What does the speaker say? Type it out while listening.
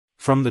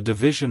From the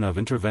Division of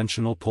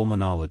Interventional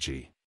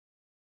Pulmonology,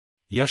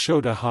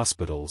 Yashoda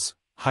Hospitals,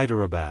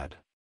 Hyderabad.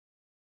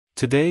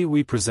 Today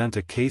we present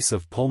a case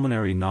of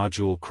pulmonary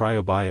nodule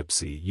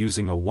cryobiopsy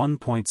using a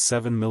 1.7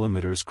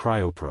 mm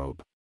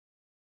cryoprobe.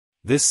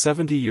 This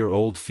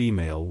 70-year-old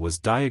female was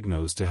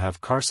diagnosed to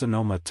have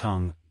carcinoma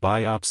tongue,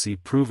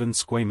 biopsy-proven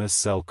squamous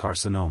cell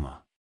carcinoma.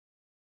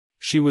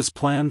 She was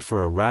planned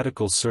for a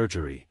radical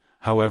surgery,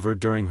 however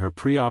during her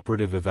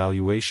preoperative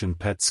evaluation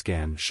PET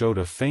scan showed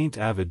a faint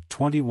avid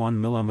 21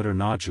 mm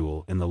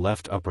nodule in the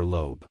left upper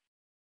lobe.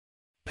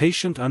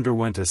 Patient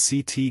underwent a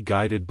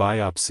CT-guided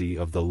biopsy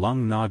of the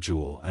lung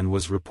nodule and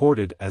was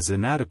reported as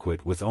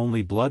inadequate with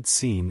only blood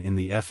seen in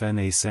the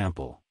FNA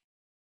sample.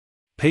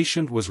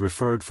 Patient was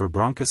referred for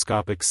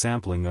bronchoscopic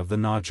sampling of the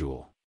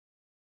nodule.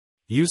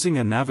 Using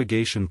a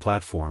navigation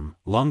platform,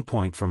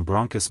 LungPoint from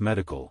Bronchus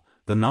Medical,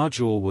 the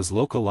nodule was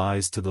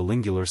localized to the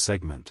lingular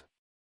segment.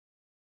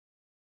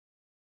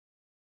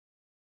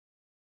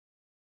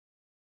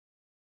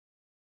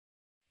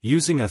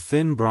 Using a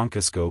thin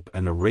bronchoscope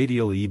and a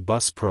radial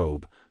E-bus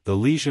probe, the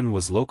lesion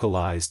was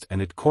localized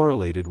and it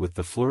correlated with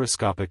the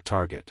fluoroscopic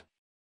target.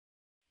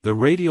 The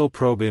radial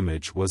probe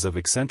image was of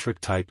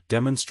eccentric type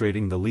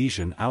demonstrating the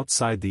lesion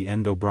outside the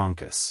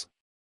endobronchus.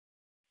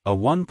 A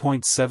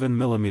 1.7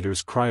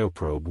 mm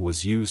cryoprobe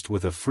was used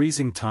with a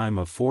freezing time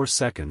of 4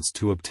 seconds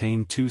to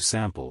obtain 2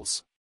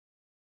 samples.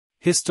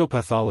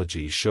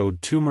 Histopathology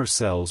showed tumor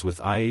cells with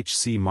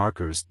IHC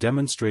markers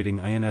demonstrating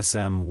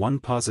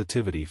INSM1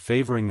 positivity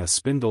favoring a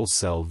spindle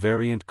cell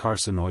variant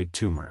carcinoid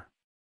tumor.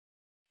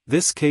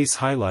 This case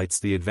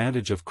highlights the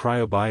advantage of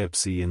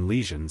cryobiopsy in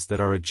lesions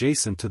that are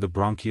adjacent to the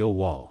bronchial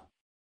wall.